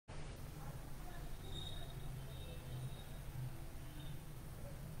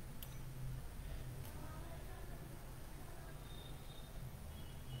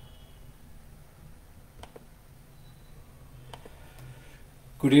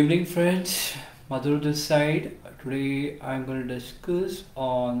Good evening, friends. Madhur this side. Today I'm going to discuss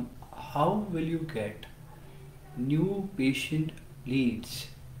on how will you get new patient leads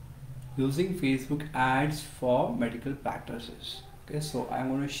using Facebook ads for medical practices. Okay, so I'm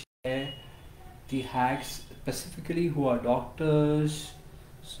going to share the hacks specifically who are doctors.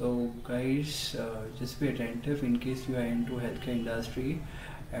 So guys, just be attentive in case you are into healthcare industry.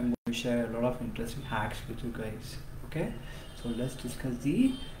 I'm going to share a lot of interesting hacks with you guys. Okay, so let's discuss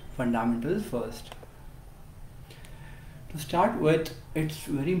the fundamentals first. To start with, it's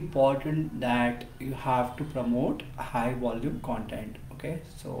very important that you have to promote high volume content. Okay,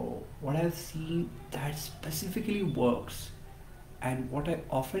 so what I've seen that specifically works and what I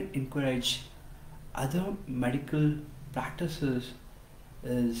often encourage other medical practices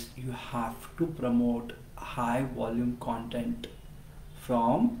is you have to promote high volume content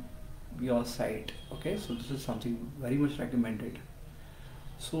from your site. Okay, so this is something very much recommended.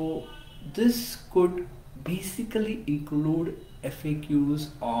 So this could basically include FAQs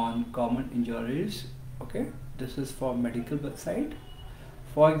on common injuries. Okay, this is for medical website.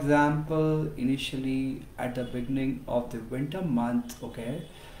 For example, initially at the beginning of the winter month, okay,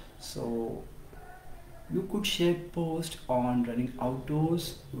 so you could share posts on running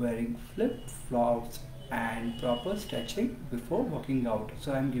outdoors, wearing flip-flops and proper stretching before working out.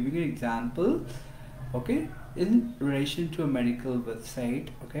 So I'm giving an example, okay, in relation to a medical website.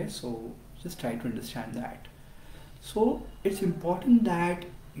 Okay, so just try to understand that. So it's important that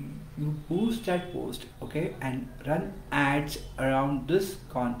you boost that post, okay, and run ads around this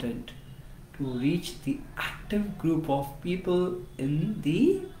content to reach the active group of people in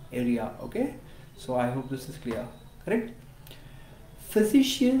the area. Okay, so I hope this is clear. Correct.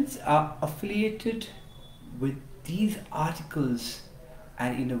 Physicians are affiliated with these articles,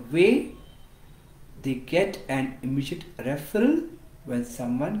 and in a way they get an immediate referral when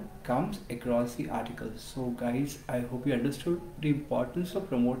someone comes across the article. So guys, I hope you understood the importance of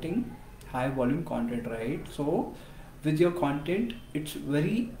promoting high volume content, right? So with your content, it's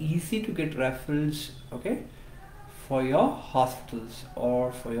very easy to get referrals, okay, for your hospitals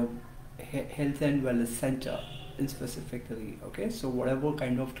or for your health and wellness center in specifically. Okay, so whatever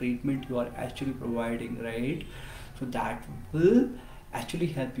kind of treatment you are actually providing, right, so that will actually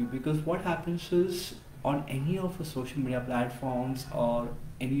help you. Because what happens is, on any of the social media platforms or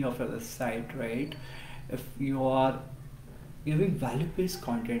any of your website, right, if you are giving value-based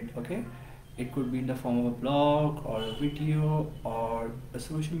content, okay, it could be in the form of a blog or a video or a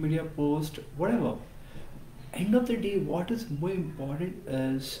social media post, whatever. End of the day, what is more important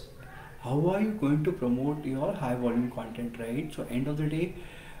is how are you going to promote your high volume content, right? So end of the day,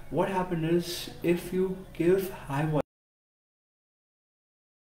 what happens is, if you give high volume,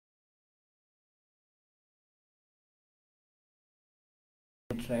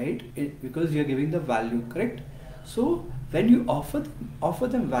 right, because you're giving the value, correct? So when you offer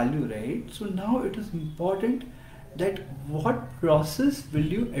them value, right, so now it is important that what process will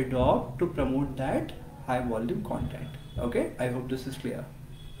you adopt to promote that high volume content. Okay, I hope this is clear.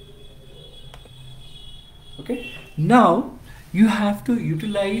 Okay, now you have to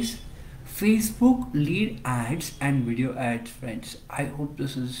utilize Facebook lead ads and video ads, friends. I hope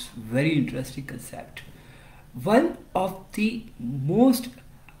this is very interesting concept. One of the most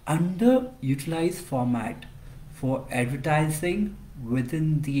underutilized format for advertising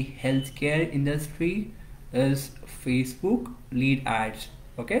within the healthcare industry is Facebook lead ads.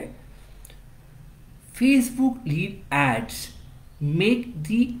 Okay, Facebook lead ads make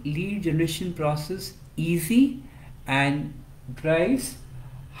the lead generation process easy and drives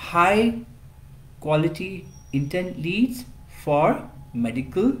high quality intent leads for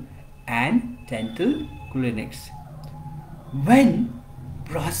medical and dental clinics. When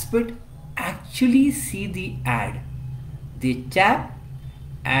prospect actually see the ad, they tap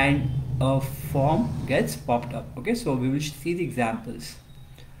and a form gets popped up. Okay, so we will see the examples.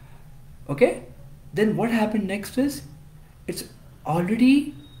 Okay, then what happened next is, it's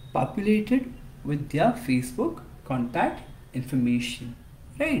already populated with their Facebook contact information,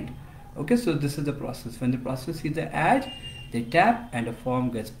 right? Okay, so this is the process. When the process sees the ad, they tap and a form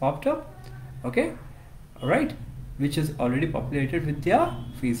gets popped up. Okay, all right, which is already populated with their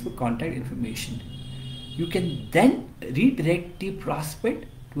Facebook contact information. You can then redirect the prospect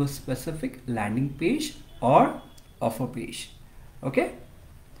to a specific landing page or offer page. Okay,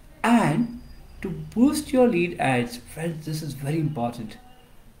 and to boost your lead ads, friends, this is very important.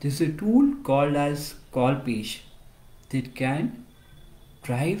 There is a tool called as CallPage that can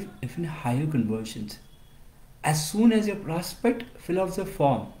drive even higher conversions. As soon as your prospect fill out the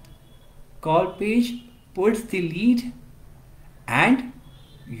form, CallPage puts the lead and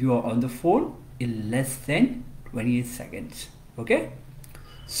you are on the phone in less than 28 seconds. Okay,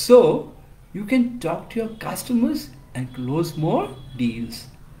 so you can talk to your customers and close more deals.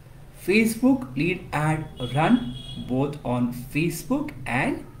 Facebook lead ad run both on Facebook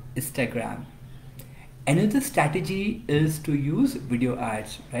and Instagram. Another strategy is to use video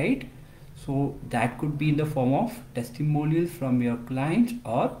ads, right? So that could be in the form of testimonials from your clients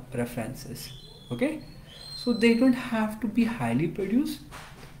or references. Okay, so they don't have to be highly produced.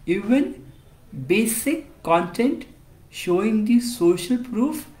 Even basic content showing the social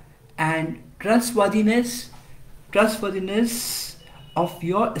proof and trustworthiness of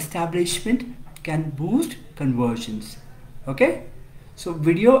your establishment can boost conversions. Okay, so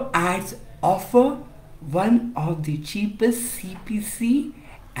video ads offer one of the cheapest CPC,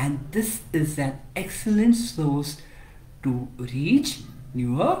 and this is an excellent source to reach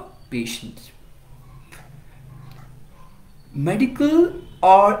newer patients. Medical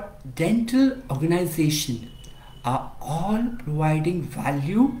or dental organizations are all providing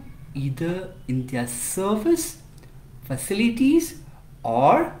value either in their service, facilities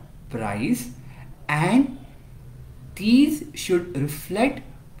or price, and these should reflect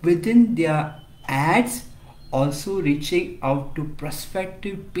within their ads, also reaching out to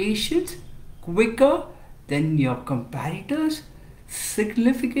prospective patients quicker than your competitors,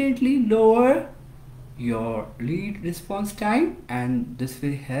 significantly lower your lead response time, and this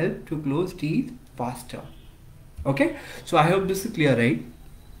will help to close deals faster. Okay, so I hope this is clear, right?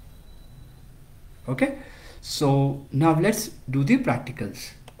 Okay, so now let's do the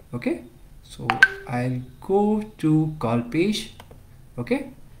practicals. Okay, so I'll go to CallPage.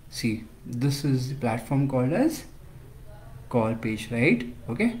 Okay, see, this is the platform called as CallPage, right?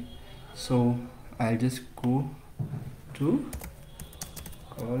 Okay, so I'll just go to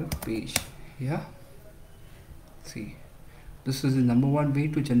CallPage. Yeah, see, this is the #1 way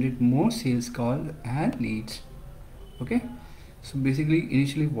to generate more sales call and leads. Okay, so basically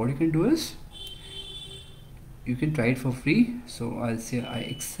initially what you can do is you can try it for free. So I'll say I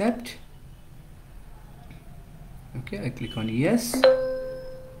accept. Okay, I click on yes.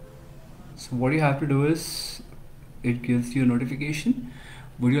 So what you have to do is it gives you a notification.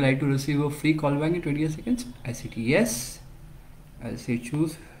 Would you like to receive a free call back in 28 seconds? I say yes. I'll say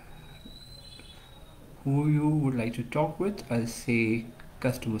choose who you would like to talk with. I'll say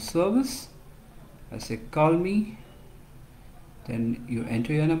customer service. I'll say call me. Then you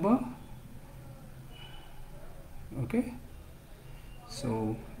enter your number. Okay,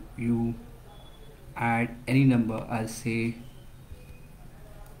 so you add any number. I'll say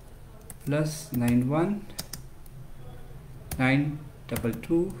 +91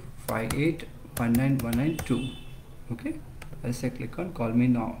 922 58 19192. Okay, I'll say click on call me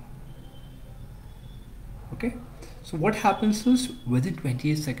now. Okay, so what happens is within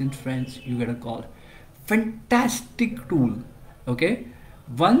 28 seconds, friends, you get a call. Fantastic tool. Okay,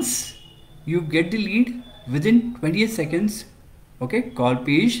 once you get the lead within 28 seconds, okay,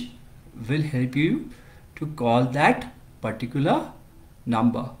 CallPage will help you to call that particular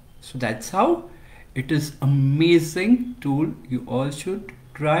number. So that's how it is. Amazing tool, you all should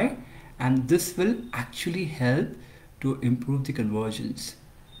try, and this will actually help to improve the conversions.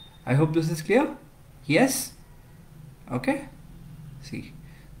 I hope this is clear. Yes. Okay, see,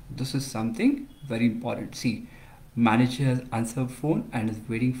 this is something very important. See, manager has answered phone and is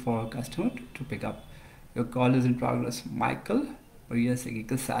waiting for a customer to pick up. Your call is in progress, Michael, or yes, a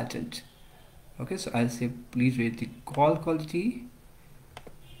consultant. Okay, so I'll say please rate the call quality.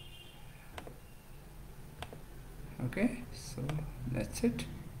 Okay, so that's it.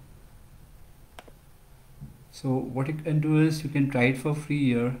 So what you can do is you can try it for free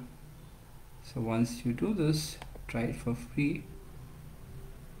here. So once you do this, try it for free.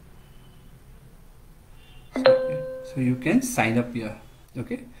 So you can sign up here.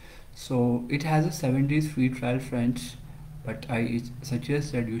 Okay, so it has a 7 days free trial, friends, but I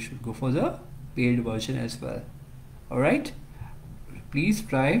suggest that you should go for the paid version as well. All right, please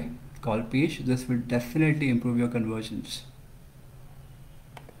try CallPage. This will definitely improve your conversions.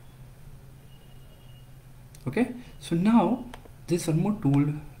 Okay, so now there's one more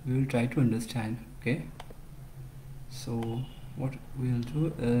tool we will try to understand. Okay, so what we'll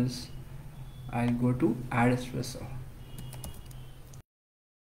do is I'll go to Add Espresso.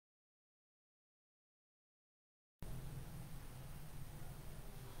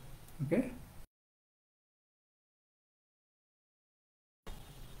 Okay,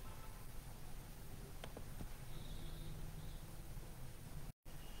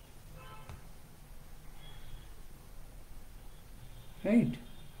 right,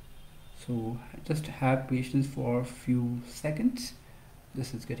 so just have patience for a few seconds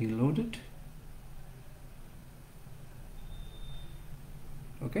This is getting loaded.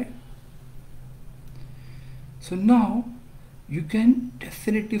 Okay, so now you can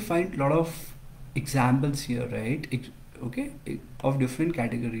definitely find a lot of examples here, right? Okay, of different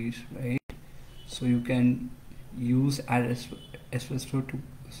categories, right? So you can use Espresso to,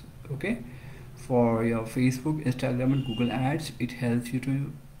 okay, for your Facebook, Instagram and Google ads. It helps you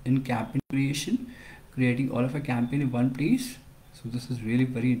to in campaign creation, creating all of a campaign in one place. So this is really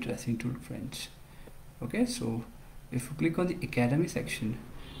very interesting tool, friends. Okay, so if you click on the Academy section,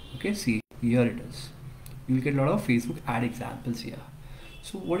 okay, see here it is. You will get a lot of Facebook ad examples here.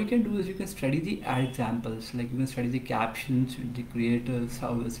 So what you can do is you can study the ad examples, like you can study the captions, the creators,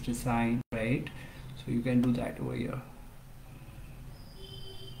 how it's designed, right? So you can do that over here.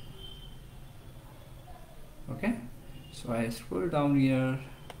 Okay, so I scroll down here.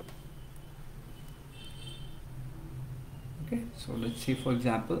 Okay, so let's say for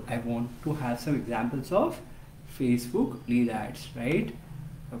example I want to have some examples of Facebook lead ads, right?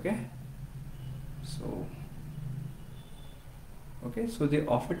 Okay, so so they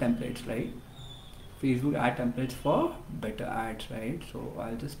offer templates, right? Facebook ad templates for better ads, right? So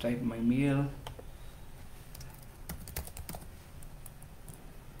I'll just type my mail.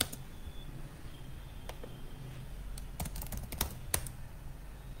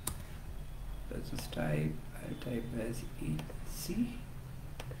 Let's just type, I'll type as EC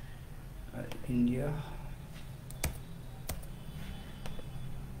India.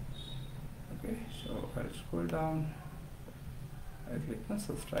 Okay, so I'll scroll down, I'll click on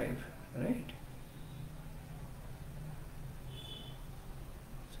subscribe, right?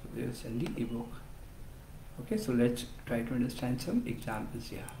 So there's in the ebook. Okay, so let's try to understand some examples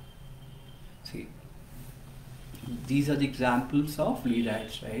here. See, these are the examples of lead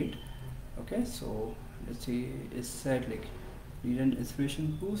ads, right? Okay, so let's say it's said like read an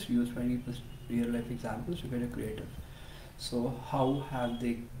inspiration post, use 20% real life examples to get a creative. So how have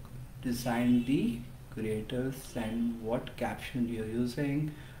they designed the creatives and what caption you're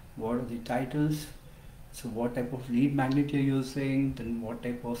using, what are the titles, so what type of lead magnet you're using, then what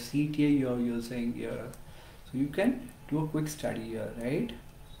type of CTA you're using here. So you can do a quick study here, right?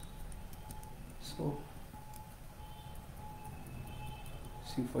 So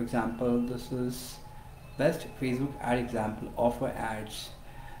see, for example, this is best Facebook ad example, offer ads.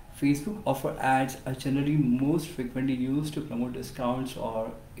 Facebook offer ads are generally most frequently used to promote discounts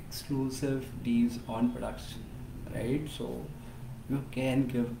or exclusive deals on products, right? So you can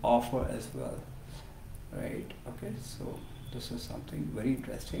give offer as well, right? Okay, so this is something very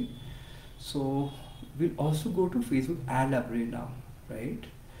interesting. So we'll also go to Facebook ad library now, right?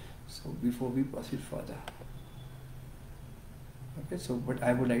 So before we proceed further, okay, so but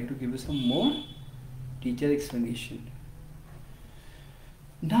I would like to give you some more detailed explanation.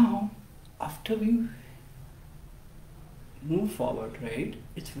 Now after we move forward, right,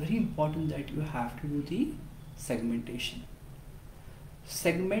 it's very important that you have to do the segmentation.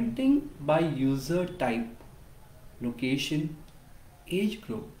 Segmenting by user type, location, age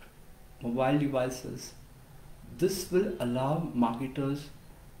group, mobile devices. This will allow marketers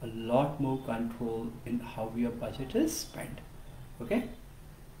a lot more control in how your budget is spent. Okay,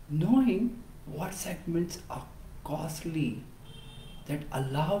 knowing what segments are costly, that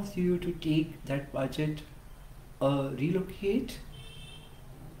allows you to take that budget, relocate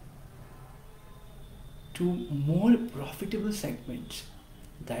to more profitable segments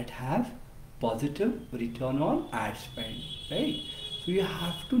that have positive return on ad spend, right? So you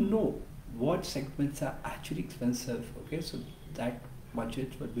have to know what segments are actually expensive, okay? So that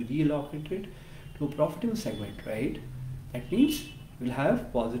budget will be reallocated to a profitable segment, right? That means we'll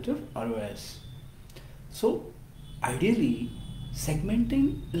have positive ROS. So ideally,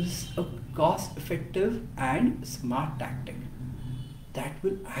 segmenting is a cost-effective and smart tactic that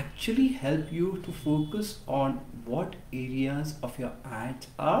will actually help you to focus on what areas of your ads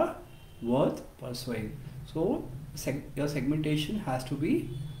are worth pursuing. So your segmentation has to be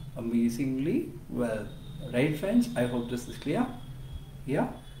amazingly well, right friends? I hope this is clear. Yeah.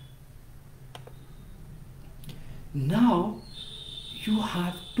 Now you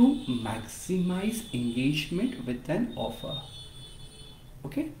have to maximize engagement with an offer.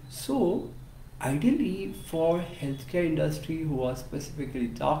 Okay, so ideally for healthcare industry who are specifically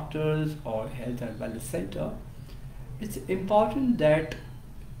doctors or health and wellness center, it's important that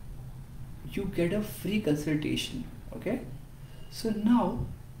you get a free consultation. Okay, so now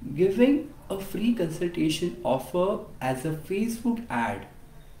giving a free consultation offer as a Facebook ad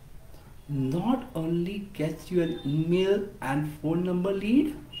not only gets you an email and phone number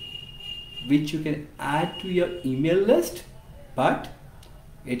lead which you can add to your email list, but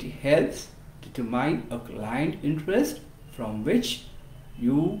It helps determine a client interest from which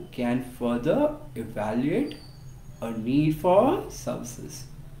you can further evaluate a need for services.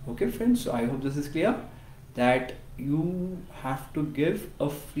 Okay friends, so I hope this is clear that you have to give a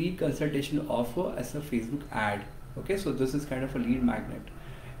free consultation offer as a Facebook ad. Okay, so this is kind of a lead magnet.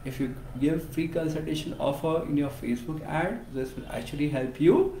 If you give free consultation offer in your Facebook ad, this will actually help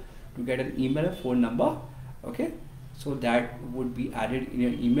you to get an email and phone number. Okay, so that would be added in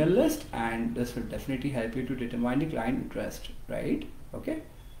your email list, and this will definitely help you to determine the client interest, right? Okay,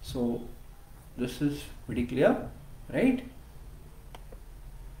 so this is pretty clear, right?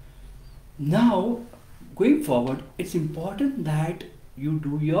 Now going forward, it's important that you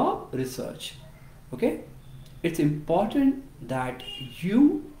do your research. Okay, it's important that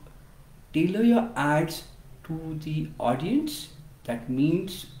you tailor your ads to the audience. That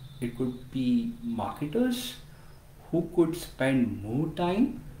means it could be marketers who could spend more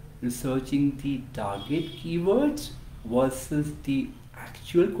time researching the target keywords versus the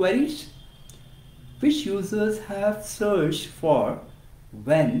actual queries which users have searched for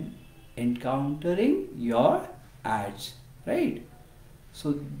when encountering your ads, right?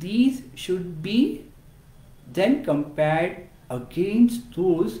 So these should be then compared against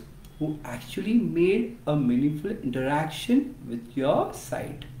those who actually made a meaningful interaction with your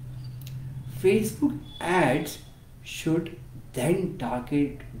site. Facebook ads should then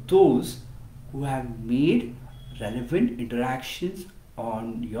target those who have made relevant interactions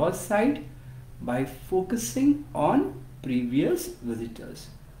on your site by focusing on previous visitors.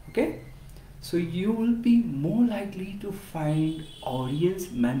 Okay, so you will be more likely to find audience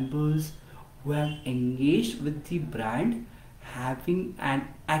members who have engaged with the brand, having an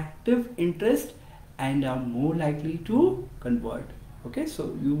active interest, and are more likely to convert. Okay,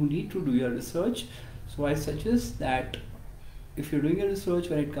 so you need to do your research. So I suggest that if you're doing your research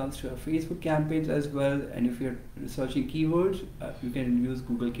when it comes to your Facebook campaigns as well, and if you're researching keywords, you can use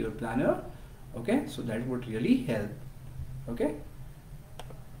Google Keyword Planner. Okay, so that would really help. Okay,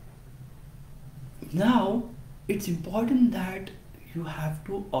 now it's important that you have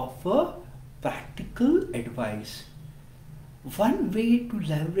to offer practical advice. One way to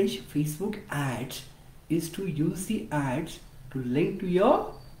leverage Facebook ads is to use the ads to link to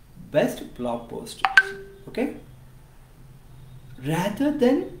your best blog posts. Okay, rather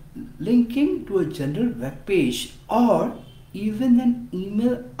than linking to a general web page or even an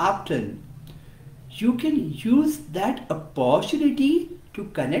email opt-in, you can use that opportunity to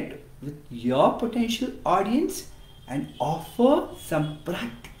connect with your potential audience and offer some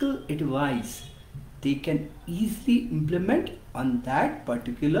practical advice they can easily implement on that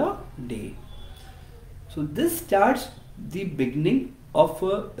particular day. So this starts the beginning of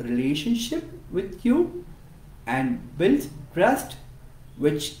a relationship with you and builds trust,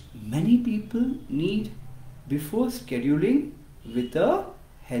 which many people need before scheduling with a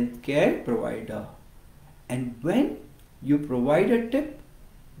healthcare provider. And when you provide a tip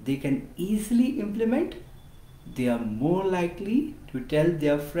they can easily implement, they are more likely to tell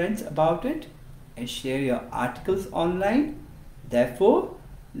their friends about it and share your articles online, therefore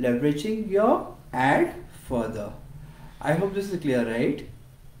leveraging your ad further. I hope this is clear, right?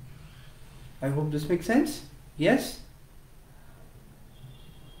 I hope this makes sense. Yes?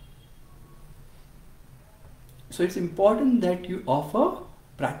 So it's important that you offer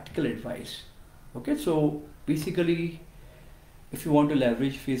practical advice. Okay, so basically if you want to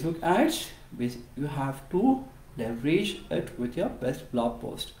leverage Facebook ads, you have to leverage it with your best blog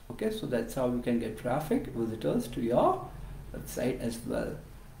post. Okay, so that's how you can get traffic, visitors to your website as well,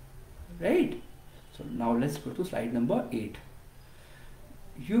 right? So now let's go to slide number 8.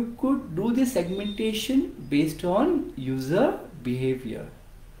 You could do the segmentation based on user behavior.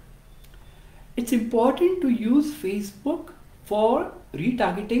 It's important to use Facebook for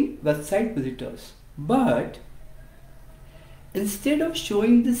retargeting website visitors, but instead of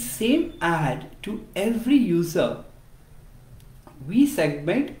showing the same ad to every user, we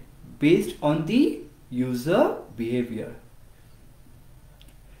segment based on the user behavior.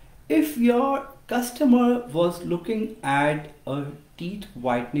 If your customer was looking at a teeth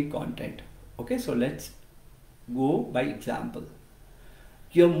whitening content, okay, so let's go by example,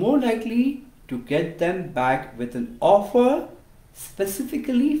 you're more likely to get them back with an offer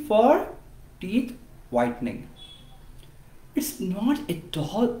specifically for teeth whitening. It's not at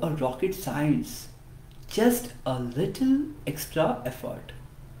all a rocket science, just a little extra effort.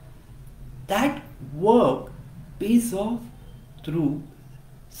 That work pays off through,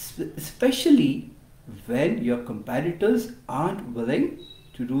 especially when your competitors aren't willing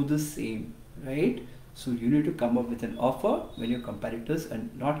to do the same, right? So you need to come up with an offer when your competitors are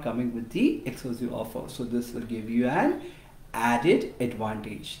not coming with the exclusive offer. So this will give you an added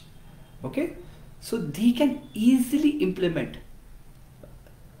advantage. Okay, so they can easily implement.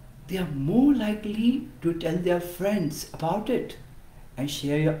 They are more likely to tell their friends about it and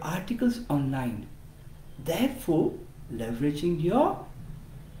share your articles online, therefore leveraging your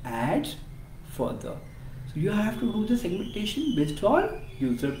ads further. So you have to do the segmentation based on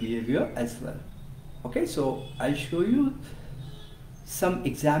user behavior as well. Okay, so I'll show you some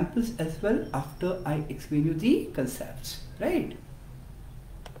examples as well after I explain you the concepts, right?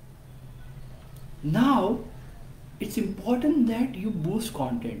 Now it's important that you boost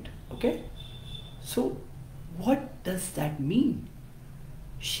content. Okay, so what does that mean?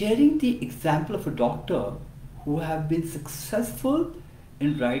 Sharing the example of a doctor who have been successful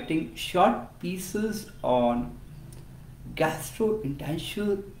in writing short pieces on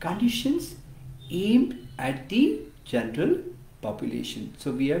gastrointestinal conditions aimed at the general population.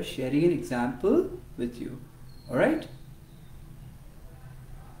 So we are sharing an example with you. All right.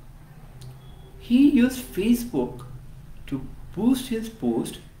 He used Facebook to boost his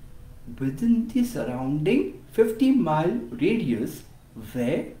post within the surrounding 50-mile radius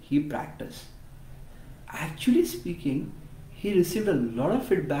where he practiced. Actually speaking, he received a lot of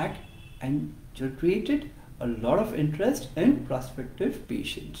feedback and generated a lot of interest in prospective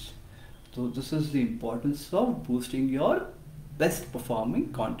patients. So this is the importance of boosting your best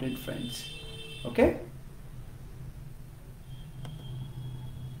performing content, friends. Okay.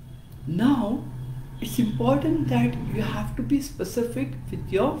 Now it's important that you have to be specific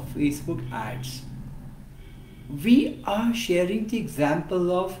with your Facebook ads. We are sharing the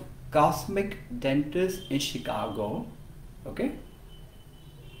example of cosmetic dentist in Chicago. Okay.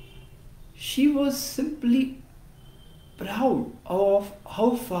 She was simply proud of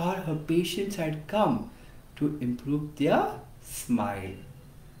how far her patients had come to improve their smile.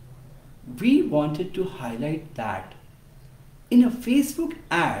 We wanted to highlight that in a Facebook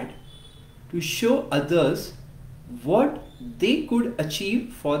ad to show others what they could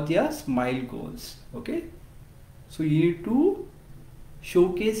achieve for their smile goals. Okay, so you need to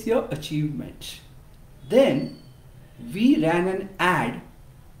showcase your achievements. Then we ran an ad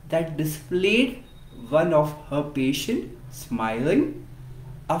that displayed one of her patients smiling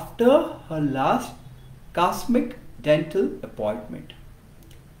after her last cosmetic dental appointment.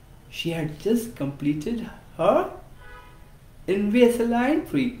 She had just completed her Invisalign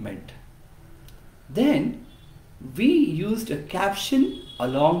treatment. Then we used a caption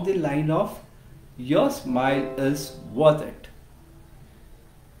along the line of "Your smile is worth it."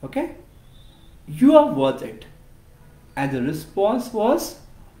 Okay, you are worth it. And the response was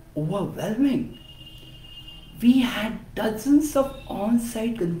overwhelming. We had dozens of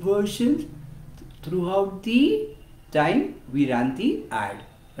on-site conversions throughout the time we ran the ad,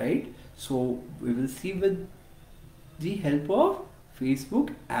 right? So we will see with the help of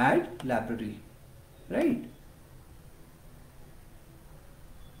Facebook ad library, right?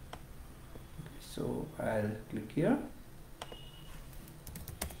 So I'll click here,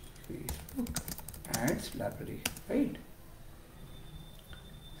 Facebook ads library, right?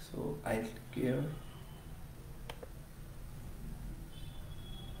 So I'll click here.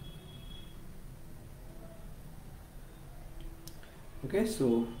 Okay,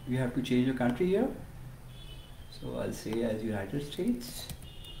 so you have to change your country here. So I'll say as United States.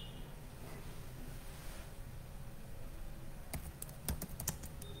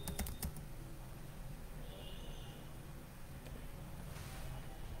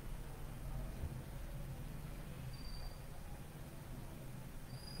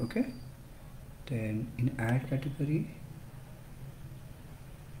 Okay, then in ad category,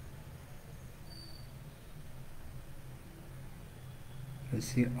 let's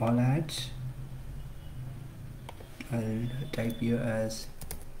see all ads. I'll type here as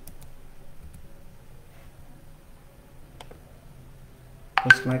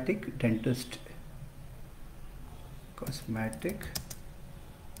cosmetic dentist, cosmetic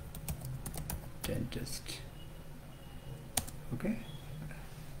dentist. Okay,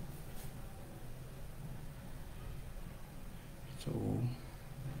 so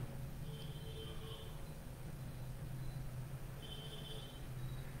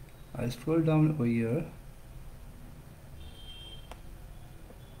I'll scroll down over here.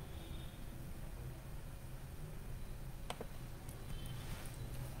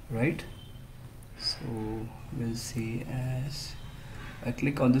 Right, so we'll see as I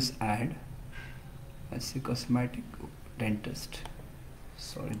click on this ad. I see cosmetic dentist.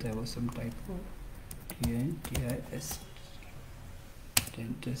 Sorry, there was some typo. DENTIST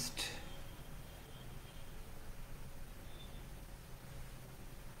dentist.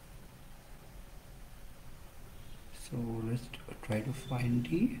 So let's try to find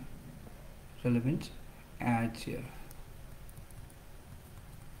the relevant ads here.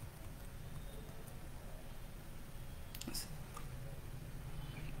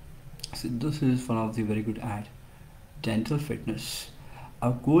 So this is one of the very good ad. Dental fitness.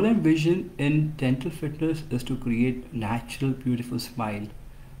 Our goal and vision in dental fitness is to create natural, beautiful smile.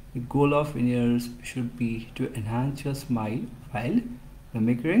 The goal of veneers should be to enhance your smile while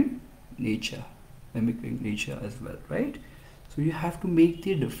mimicking nature as well, right? So you have to make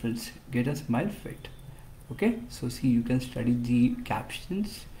the difference, get a smile fit. Okay, so see, you can study the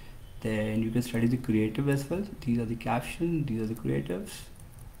captions, then you can study the creative as well. These are the captions, these are the creatives,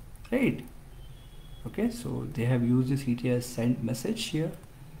 right? Okay, so they have used the CTA as send message here.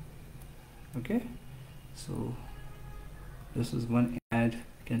 Okay, so this is one ad you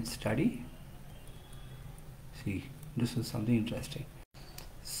can study. See, this is something interesting.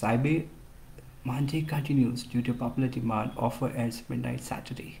 Cyber Monday continues due to popular demand. Offer ends midnight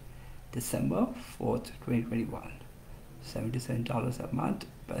Saturday, December 4th, 2021. $77 a month,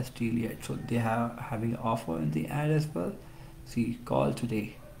 best deal yet. So they are having an offer in the ad as well. See, call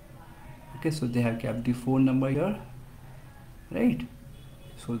today. Okay, so they have kept the phone number here, right?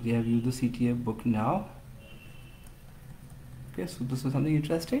 So they have used the CTA book now. Okay, so this is something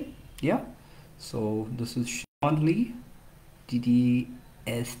interesting. Yeah, so this is Sean Lee,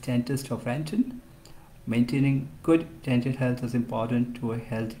 DDS dentist of Renton. Maintaining good dental health is important to a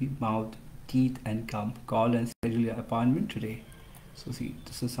healthy mouth, teeth and gum. Call and schedule your appointment today. So see,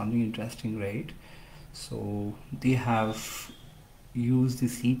 this is something interesting, right? So they have used the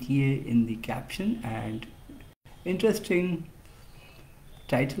CTA in the caption and interesting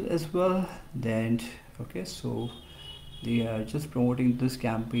title as well. Then okay, so they are just promoting this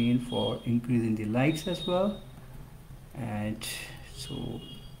campaign for increasing the likes as well. And so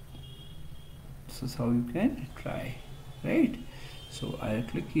this is how you can try, right? So I'll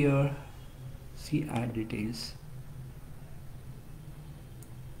click here, see ad details.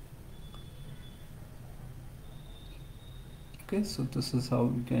 Okay, so this is how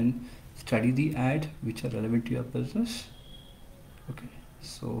you can study the ad which are relevant to your business. Okay,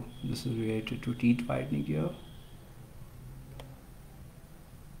 so this is related to teeth whitening here.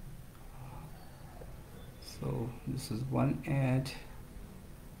 So this is one ad.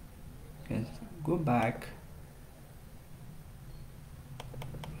 You can go back.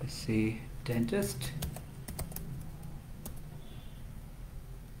 Let's say dentist.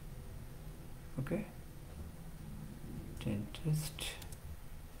 Okay, dentist.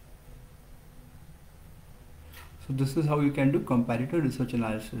 So this is how you can do comparative research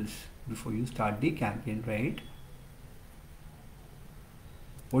analysis before you start the campaign, right?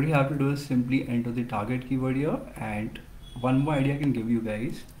 What you have to do is simply enter the target keyword here, and one more idea I can give you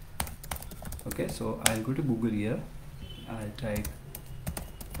guys. Okay, so I'll go to Google here. I'll type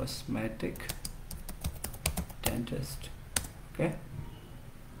cosmetic dentist. Okay,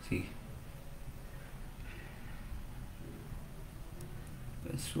 see,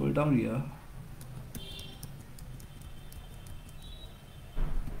 let's scroll down here.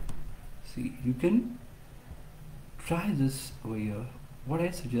 See, you can try this over here. What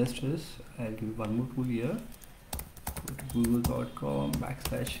I suggest is, I'll give you one more tool here. Go to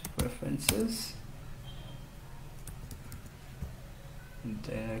google.com/preferences, and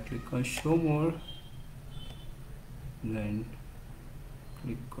then I click on show more, then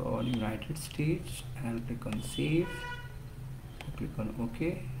click on United States and click on save, click on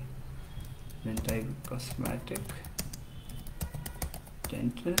OK, then type cosmetic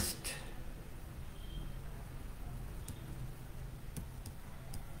dentist.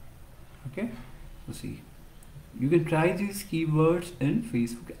 Okay, so see, you can try these keywords in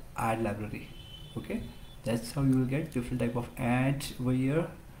Facebook ad library. Okay, that's how you will get different type of ads over here.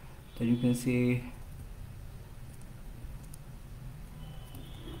 Then you can say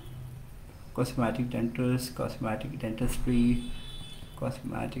cosmetic dentist, cosmetic dentistry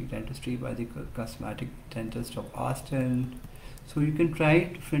by the cosmetic dentist of Austin. So you can try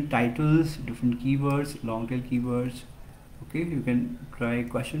different titles, different keywords, long tail keywords. Okay, you can try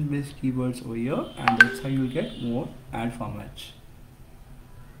question based keywords over here, and that's how you will get more ad formats,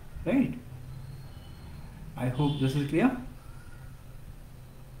 right? I hope this is clear.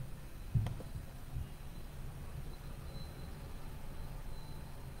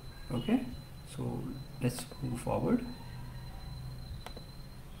 Okay, so let's move forward.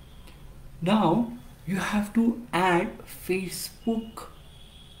 Now you have to add Facebook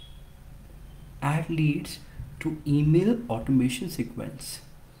ad leads to email automation sequence.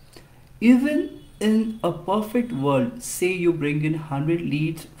 Even in a perfect world, say you bring in 100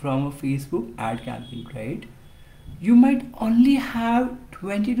 leads from a Facebook ad campaign, right? you might only have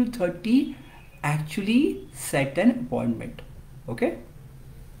 20 to 30 actually set an appointment. Okay,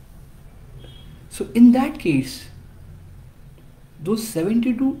 so in that case, those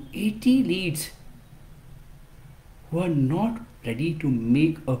 70 to 80 leads who are not ready to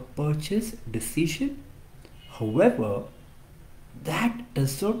make a purchase decision, however, that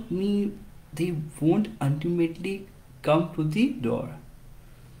does not mean they won't ultimately come to the door.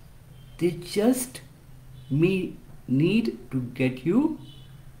 They just may need to get you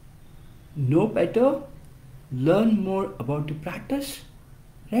know better, learn more about the practice,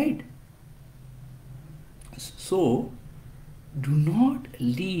 right? So do not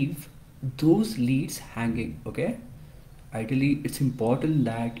leave those leads hanging. Okay, ideally it's important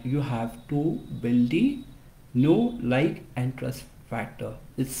that you have to build the know, like and trust factor.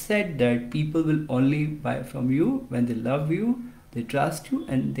 It's said that people will only buy from you when they love you, they trust you,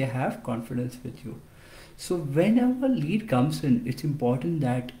 and they have confidence with you. So whenever lead comes in, it's important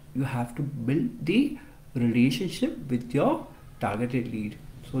that you have to build the relationship with your targeted lead.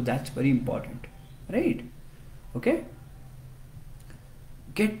 So that's very important, right? Okay,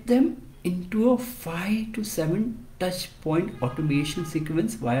 get them into a 5 to 7 touch point automation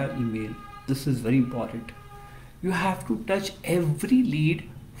sequence via email. This is very important. You have to touch every lead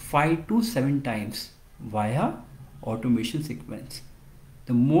 5 to 7 times via automation sequence.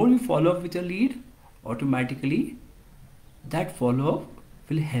 The more you follow up with your lead, automatically that follow up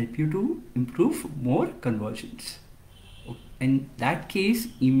will help you to improve more conversions. In that case,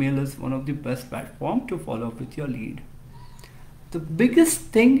 email is one of the best platforms to follow up with your lead. The biggest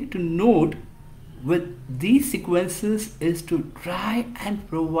thing to note with these sequences is to try and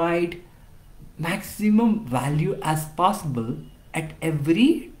provide maximum value as possible at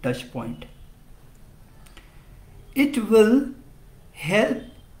every touch point. It will help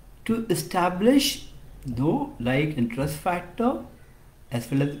to establish know, like and trust factor, as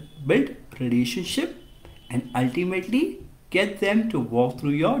well as build relationship, and ultimately get them to walk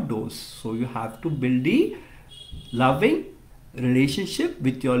through your doors. So you have to build the loving relationship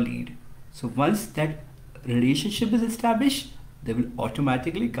with your lead. So once that relationship is established, they will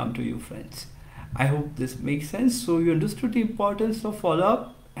automatically come to you, friends. I hope this makes sense. So you understood the importance of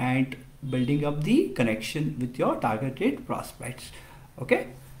follow-up and building up the connection with your targeted prospects. Okay,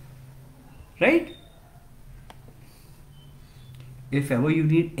 right? If ever you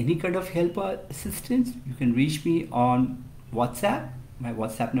need any kind of help or assistance, you can reach me on WhatsApp. My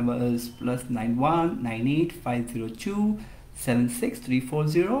WhatsApp number is +91 98 502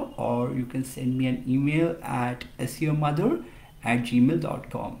 76340, or you can send me an email at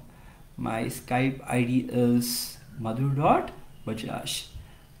seomother@gmail.com. My Skype ID is madhur.bajaj.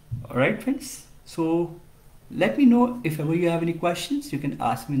 Alright, friends. So let me know if ever you have any questions. You can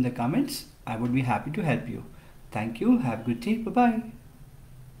ask me in the comments. I would be happy to help you. Thank you. Have a good day. Bye-bye.